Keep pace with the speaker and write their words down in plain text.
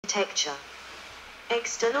architecture.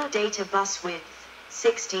 External data bus width,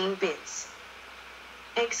 16 bits.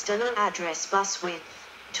 External address bus width,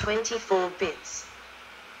 24 bits.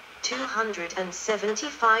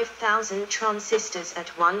 275,000 transistors at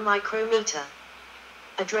 1 micrometer.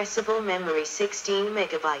 Addressable memory 16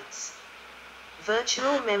 megabytes.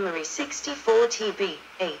 Virtual memory 64 TB,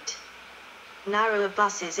 8. Narrower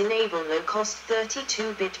buses enable low-cost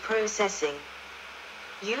 32-bit processing.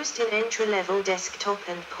 Used in entry-level desktop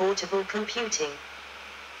and portable computing.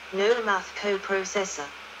 No math coprocessor.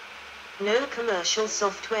 No commercial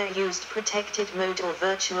software used protected mode or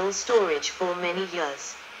virtual storage for many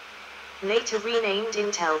years. Later renamed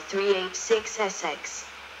Intel 386SX.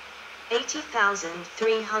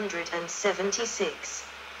 80,376.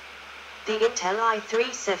 The Intel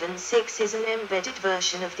i376 is an embedded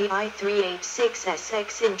version of the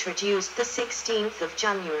i386SX introduced the 16th of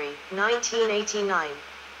January, 1989.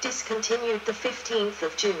 Discontinued the 15th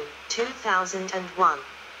of June, 2001.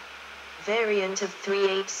 Variant of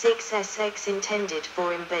 386SX intended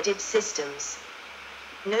for embedded systems.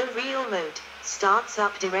 No real mode, starts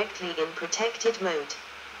up directly in protected mode.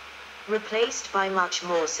 Replaced by much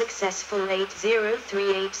more successful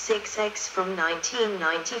 80386X from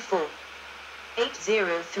 1994.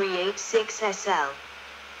 80386SL.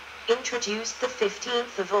 Introduced the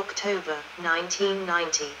 15th of October,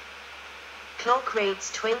 1990. Clock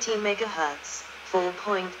rates 20 MHz,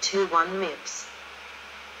 4.21 MIPS.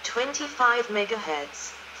 25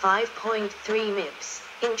 MHz, 5.3 MIPS,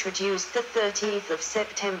 introduced the 30th of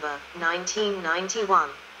September,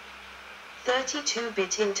 1991.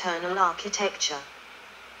 32-bit internal architecture.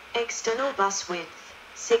 External bus width,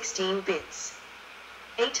 16 bits.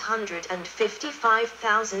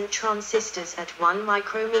 855,000 transistors at 1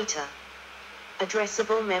 micrometer.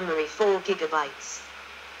 Addressable memory 4 gigabytes.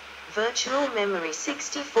 Virtual memory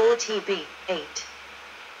 64 TB, 8.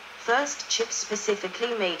 First chip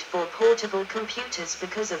specifically made for portable computers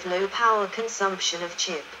because of low power consumption of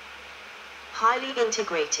chip. Highly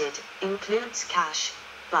integrated, includes cache,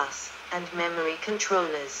 bus, and memory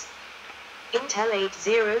controllers. Intel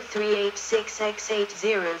 80386X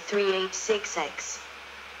 80386X.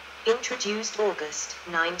 Introduced August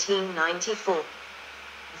 1994.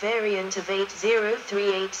 Variant of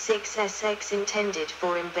 80386SX intended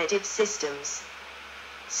for embedded systems.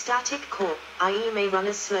 Static core, i.e. may run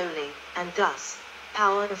as slowly, and thus,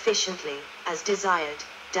 power efficiently, as desired,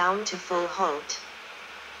 down to full halt.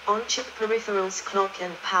 On-chip peripherals clock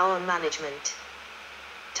and power management.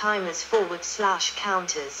 Timers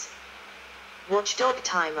 /counters. Watchdog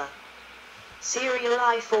timer. Serial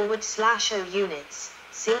I/O units,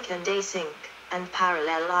 sync and async, and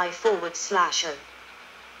parallel I/O.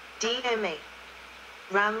 DMA.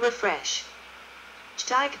 RAM refresh.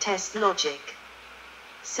 JTAG test logic.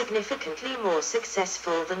 Significantly more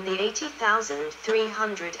successful than the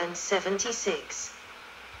 80,376.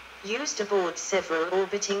 Used aboard several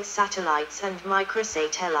orbiting satellites and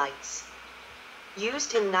microsatellites.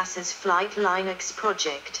 Used in NASA's Flight Linux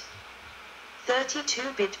project.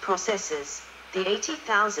 32-bit processors, the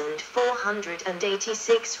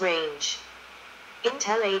 80,486 range.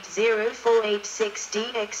 Intel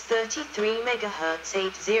 80486DX 33 MHz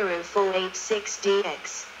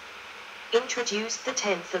 80486DX. Introduced the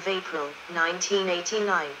 10th of April,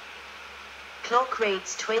 1989. Clock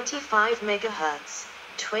rates 25 MHz,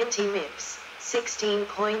 20 MIPS,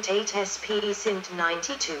 16.8 SPE SINT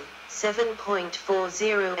 92,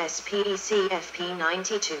 7.40 SPEC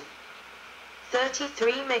FP92.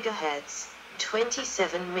 33 MHz,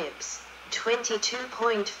 27 MIPS,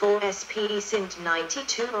 22.4 SPE SINT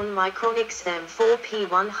 92 on Micronix M4P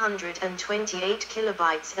 128 KB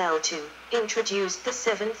L2, introduced the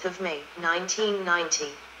 7th of May,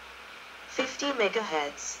 1990. 50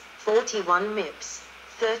 MHz, 41 MIPS,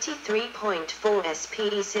 33.4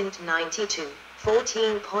 SPE SINT 92,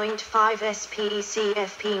 14.5 SPEC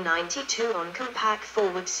FP92 on Compact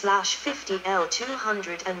 /50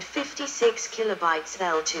 L256 KB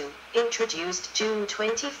L2, introduced June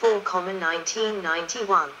 24,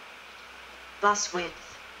 1991. Bus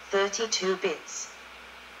width, 32 bits.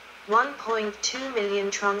 1.2 million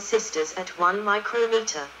transistors at 1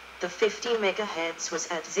 micrometer, the 50 MHz was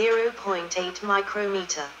at 0.8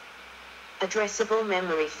 micrometer. Addressable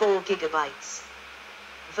memory 4 gigabytes.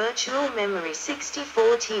 Virtual memory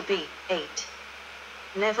 64 TB, 8.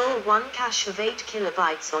 Level 1 cache of 8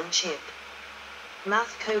 kilobytes on chip.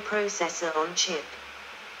 Math coprocessor on chip.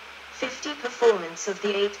 50 performance of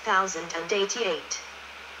the 8088.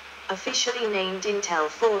 Officially named Intel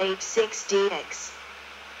 486DX.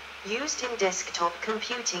 Used in desktop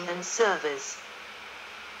computing and servers.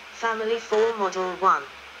 Family 4 Model 1.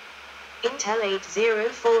 Intel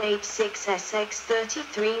 80486SX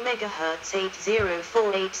 33 MHz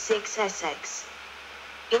 80486SX.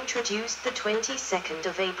 Introduced the 22nd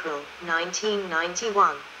of April,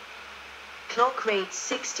 1991. Clock rates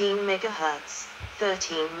 16 MHz,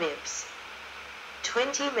 13 MIPS.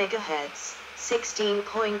 20 MHz,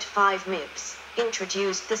 16.5 MIPS.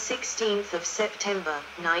 Introduced the 16th of September,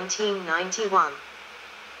 1991.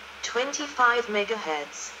 25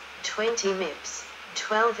 MHz, 20 MIPS.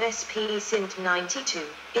 12 SPE SINT 92,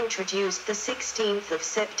 introduced the 16th of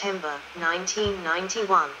September,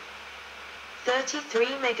 1991. 33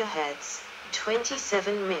 MHz,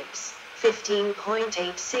 27 MIPS,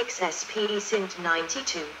 15.86 SPE SINT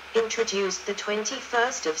 92, introduced the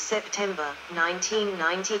 21st of September,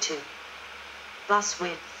 1992. Bus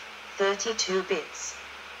width, 32 bits.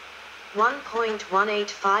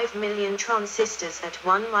 1.185 million transistors at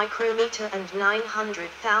 1 micrometer and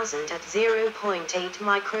 900,000 at 0.8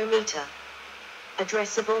 micrometer.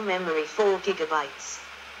 Addressable memory 4 GB.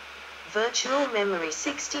 Virtual memory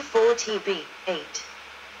 64 TB, 8.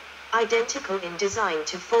 Identical in design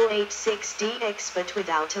to 486DX but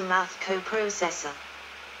without a math coprocessor.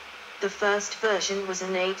 The first version was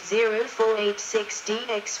an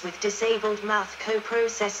 80486DX with disabled math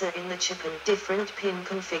coprocessor in the chip and different pin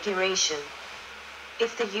configuration.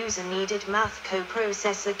 If the user needed math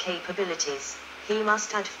coprocessor capabilities, he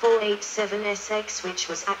must add 487SX, which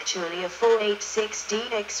was actually a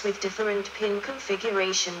 486DX with different pin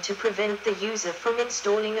configuration to prevent the user from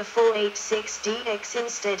installing a 486DX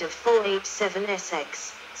instead of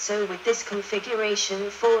 487SX. So with this configuration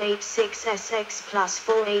 486SX plus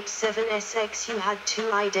 487SX, you had two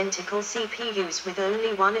identical CPUs with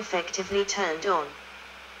only one effectively turned on.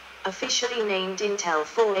 Officially named Intel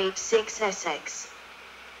 486SX.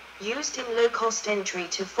 Used in low-cost entry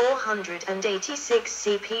to 486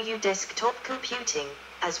 CPU desktop computing,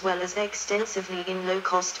 as well as extensively in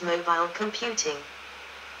low-cost mobile computing.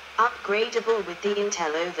 Upgradable with the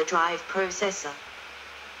Intel Overdrive processor.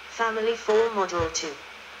 Family 4 Model 2.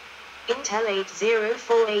 Intel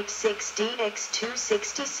 80486DX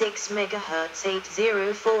 266 MHz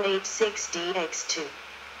 80486DX2.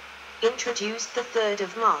 Introduced the 3rd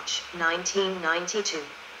of March, 1992.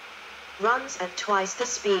 Runs at twice the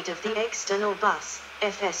speed of the external bus,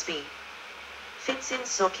 FSB. Fits in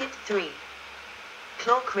socket 3.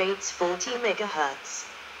 Clock rates 40 MHz.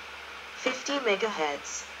 50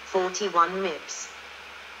 MHz, 41 MIPS.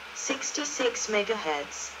 66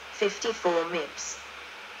 MHz, 54 MIPS.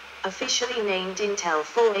 Officially named Intel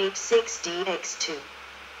 486DX2.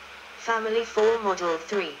 Family 4 Model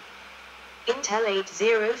 3. Intel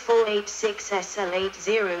 80486SL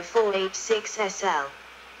 80486SL.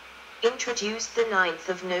 Introduced the 9th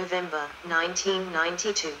of November,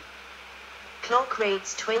 1992. Clock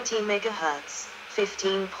rates 20 MHz,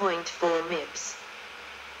 15.4 MIPS.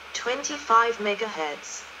 25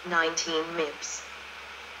 MHz, 19 MIPS.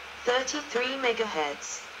 33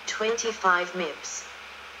 MHz, 25 MIPS.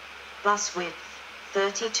 Bus width,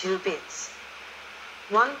 32 bits.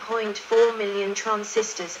 1.4 million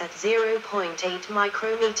transistors at 0.8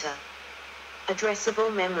 micrometer. Addressable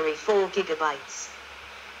memory 4 GB.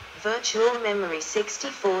 Virtual memory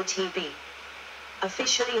 64 TB.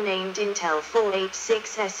 Officially named Intel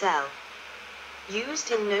 486SL. Used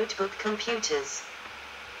in notebook computers.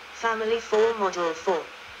 Family 4 Model 4.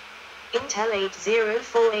 Intel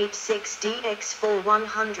 80486DX for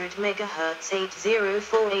 100 MHz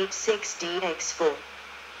 80486DX4.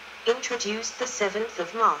 Introduced the 7th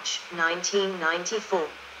of March, 1994.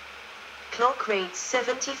 Clock rates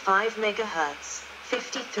 75 MHz,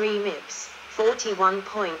 53 MIPS,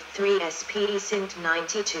 41.3 SPE SINT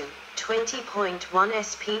 92, 20.1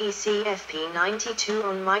 SPE CFP92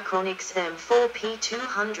 on Micronix M4P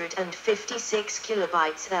 256 KB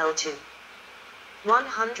L2.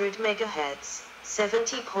 100 MHz,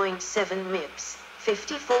 70.7 MIPS,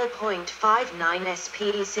 54.59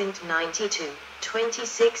 SPE SINT 92,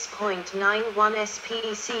 26.91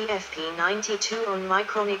 SPE CFP92 on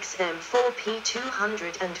Micronix M4P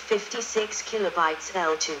 256 KB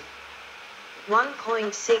L2.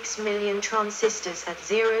 1.6 million transistors at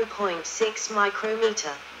 0.6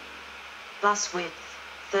 micrometer. Bus width,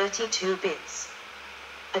 32 bits.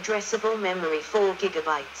 Addressable memory 4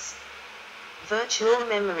 GB. Virtual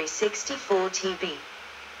memory 64 TB.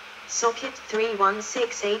 Socket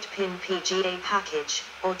 3168 pin PGA package,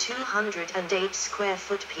 or 208 square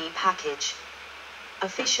foot P package.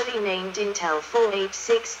 Officially named Intel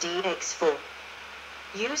 486DX4.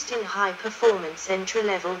 Used in high-performance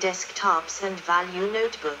entry-level desktops and value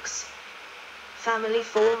notebooks. Family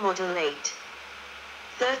 4 Model 8.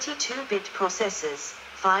 32-bit processors,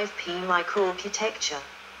 5P microarchitecture.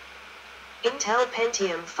 Intel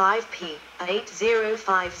Pentium 5P,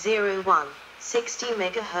 A80501, 60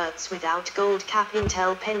 MHz without gold cap.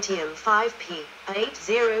 Intel Pentium 5P,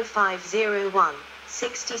 A80501,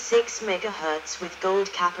 66 MHz with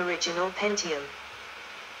gold cap. Original Pentium.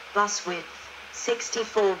 Bus width,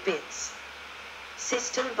 64 bits.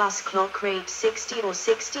 System bus clock rate 60 or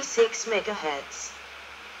 66 MHz.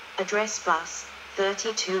 Address bus,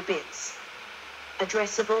 32 bits.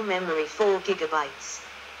 Addressable memory 4 GB.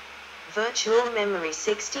 Virtual memory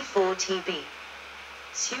 64 TB.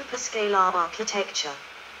 Superscalar architecture.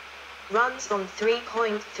 Runs on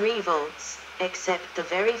 3.3 volts, except the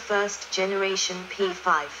very first generation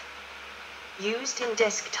P5. Used in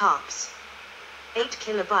desktops. 8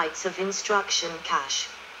 KB of instruction cache.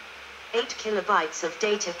 8 KB of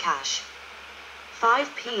data cache.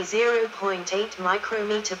 5P 0.8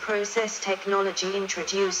 micrometer process technology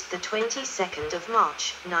introduced the 22nd of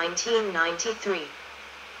March, 1993.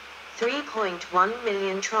 3.1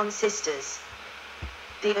 million transistors.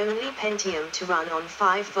 The only Pentium to run on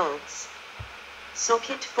 5 volts.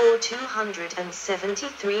 Socket 4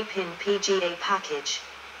 273-pin PGA package.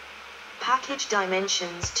 Package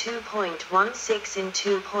dimensions 2.16 in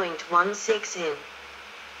 2.16 in.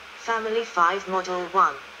 Family 5 Model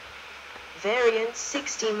 1. Variant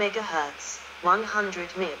 60 MHz,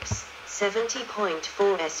 100 MIPS,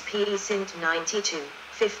 70.4 SPE SINT 92,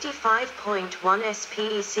 55.1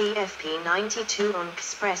 SPE CFP 92 on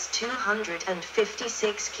Express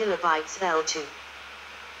 256 KB L2.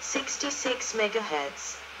 66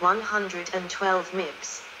 MHz, 112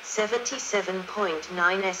 MIPS,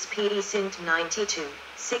 77.9 SPE SINT 92,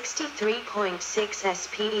 63.6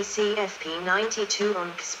 SPE CFP 92 on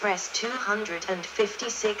Express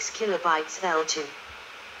 256 KB L2.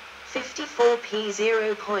 54P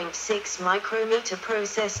 0.6 micrometer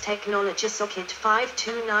process technology. Socket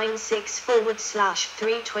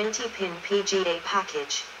 5296/320-pin PGA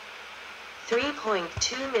package.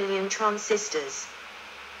 3.2 million transistors.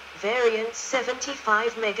 Variant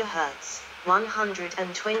 75 MHz,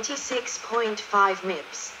 126.5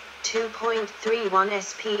 MIPS, 2.31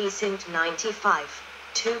 SPE SINT 95,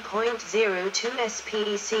 2.02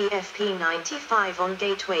 SPE CFP 95 on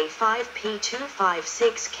Gateway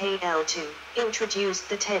 5P256KL2, introduced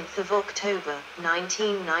the 10th of October,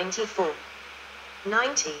 1994.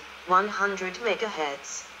 90, 100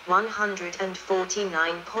 MHz,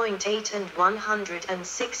 149.8 and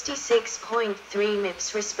 166.3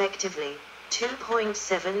 MIPS respectively,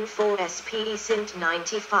 2.74 SPE SINT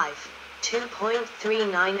 95,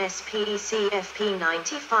 2.39 SPE CFP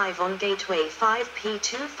 95 on Gateway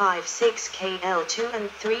 5P256KL2 and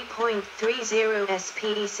 3.30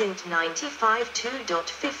 SPE SINT 95,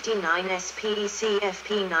 2.59 SPE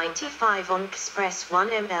CFP 95 on Express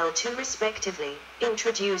 1ML2 respectively,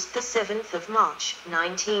 introduced the 7th of March,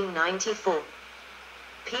 1994.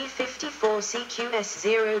 P54CQS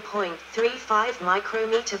 0.35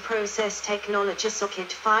 micrometer process technology.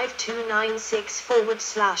 Socket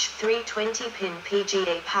 5296/320-pin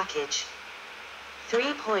PGA package.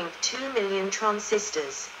 3.2 million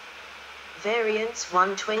transistors. Variants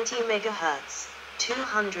 120 MHz,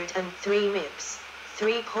 203 MIPS,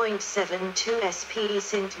 3.72 SPE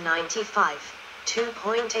SINT 95,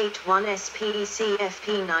 2.81 SPE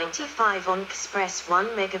CFP 95 on Express 1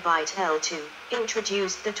 MB L2,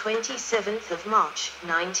 introduced the 27th of March,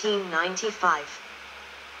 1995.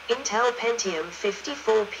 Intel Pentium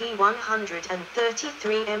 54P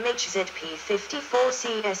 133 MHzP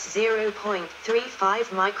 54CS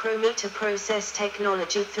 0.35 micrometer process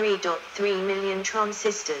technology. 3.3 million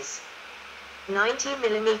transistors. 90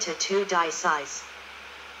 mm 2 die size.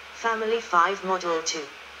 Family 5 Model 2.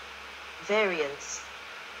 Variants.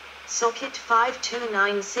 Socket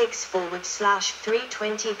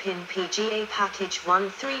 5296/320-pin PGA package.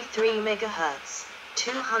 133 MHz,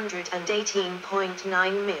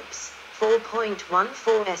 218.9 MIPS,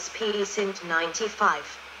 4.14 SPE SINT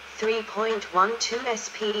 95, 3.12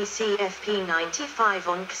 SPE CFP 95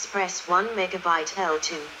 on Express 1 MB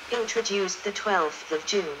L2, introduced the 12th of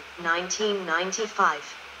June,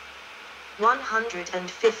 1995.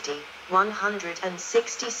 150,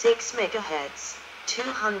 166 MHz,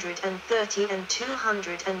 230 and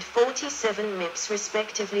 247 MIPS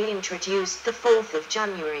respectively, introduced the 4th of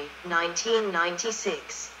January,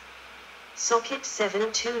 1996. Socket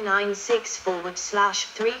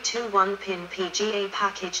 7296/321-pin PGA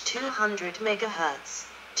package. 200 MHz,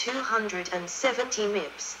 270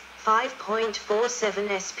 MIPS,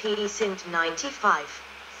 5.47 SPE SINT 95,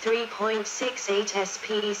 3.68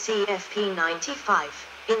 SPE CFP 95,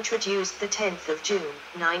 introduced the 10th of June,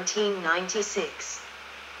 1996.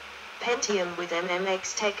 Pentium with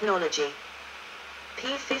MMX technology.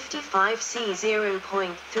 P55C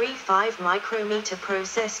 0.35 micrometer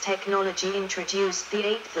process technology introduced the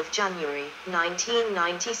 8th of January,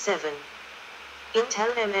 1997.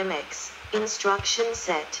 Intel MMX, instruction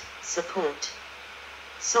set, support.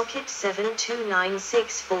 Socket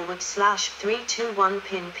 7296/321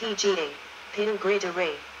 pin PGA, pin grid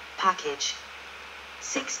array, package.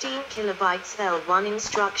 16 kilobytes L1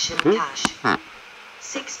 instruction cache.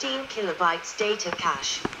 16 kilobytes data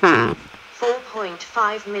cache.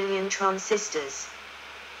 4.5 million transistors.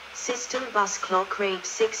 System bus clock rate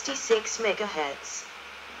 66 MHz.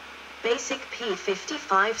 Basic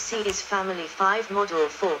P55C is Family 5 Model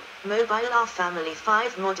 4, Mobile R Family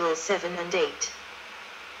 5 Model 7 and 8.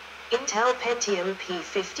 Intel Pentium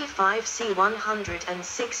P55C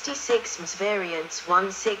 166 ms variants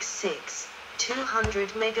 166,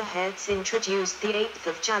 200 MHz introduced the 8th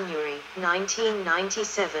of January,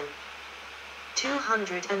 1997.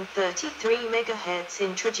 233 MHz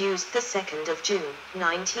introduced the 2nd of June,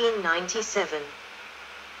 1997.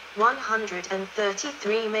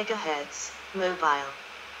 133 MHz, mobile.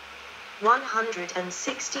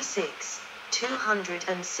 166,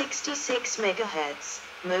 266 MHz,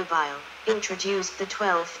 mobile, introduced the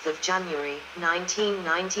 12th of January,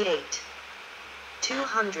 1998.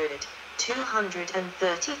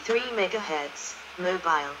 233 MHz,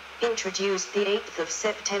 mobile, introduced the 8th of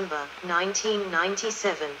September,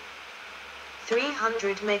 1997.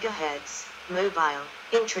 300 MHz, mobile,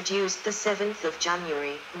 introduced the 7th of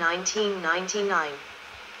January, 1999.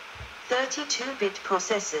 32-bit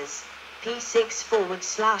processors,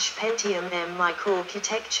 P6/Pentium M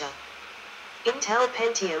microarchitecture. Intel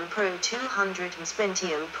Pentium Pro 200 ms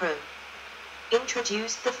Pentium Pro.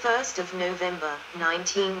 Introduced the 1st of November,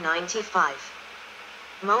 1995.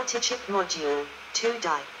 Multi-chip module,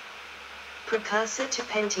 2-die. Precursor to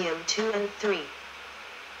Pentium 2 and 3.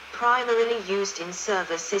 Primarily used in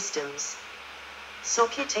server systems.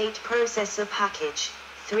 Socket 8 processor package,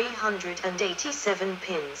 387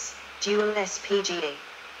 pins, dual SPGA.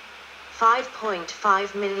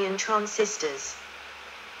 5.5 million transistors.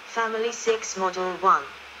 Family 6 Model 1.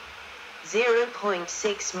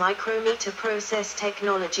 0.6 micrometer process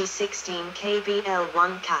technology 16 KB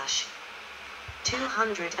L1 cache.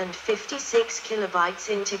 256 kilobytes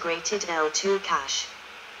integrated L2 cache.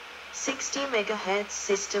 60 MHz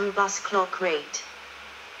system bus clock rate.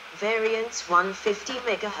 Variance 150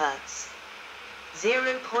 MHz.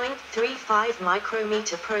 0.35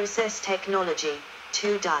 micrometer process technology,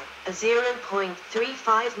 2-die, a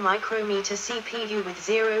 0.35 micrometer CPU with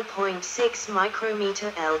 0.6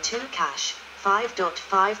 micrometer L2 cache,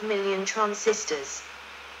 5.5 million transistors.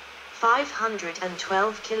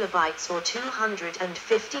 512 kilobytes or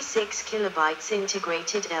 256 kilobytes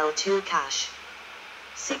integrated L2 cache.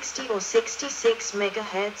 60 or 66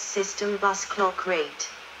 MHz system bus clock rate.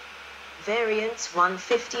 Variance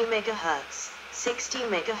 150 MHz, 60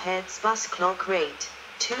 MHz bus clock rate,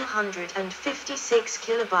 256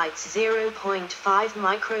 kilobytes 0.5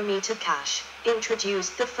 micrometer cache,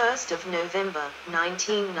 introduced the 1st of November,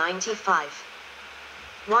 1995.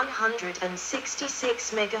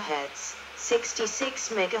 166 MHz, 66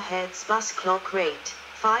 MHz bus clock rate,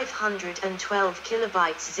 512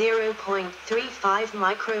 kilobytes 0.35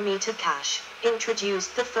 micrometer cache,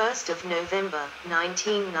 introduced the 1st of November,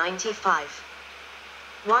 1995.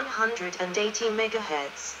 180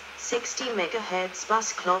 MHz, 60 MHz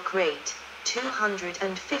bus clock rate,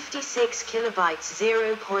 256 kilobytes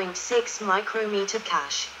 0.6 micrometer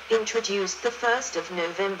cache, introduced the 1st of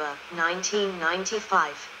November,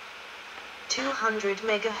 1995. 200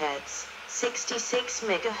 MHz, 66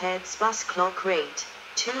 MHz bus clock rate,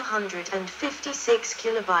 256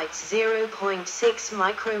 kilobytes 0.6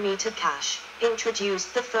 micrometer cache,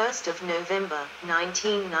 introduced the 1st of November,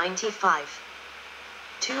 1995.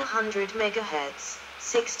 200 MHz,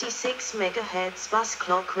 66 MHz bus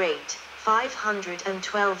clock rate,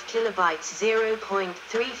 512 kilobytes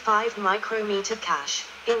 0.35 micrometer cache,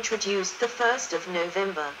 introduced the 1st of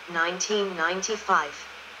November, 1995.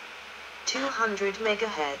 200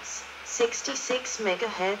 MHz, 66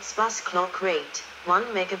 MHz bus clock rate, 1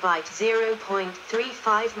 megabyte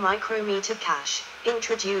 0.35 micrometer cache,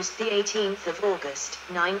 introduced the 18th of August,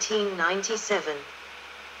 1997.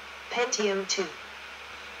 Pentium 2.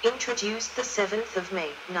 Introduced the 7th of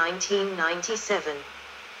May, 1997.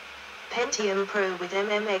 Pentium Pro with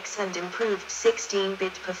MMX and improved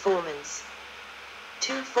 16-bit performance.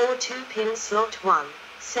 242-pin slot 1,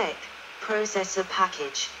 SEC, processor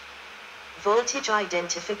package. Voltage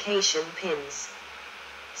identification pins.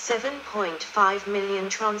 7.5 million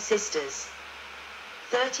transistors.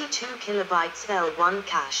 32 kilobytes L1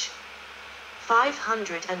 cache.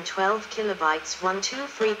 512 kilobytes 1.2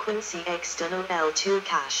 frequency external L2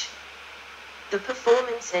 cache. The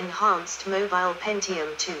performance-enhanced mobile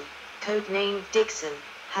Pentium 2, codenamed Dixon,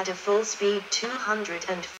 had a full-speed 200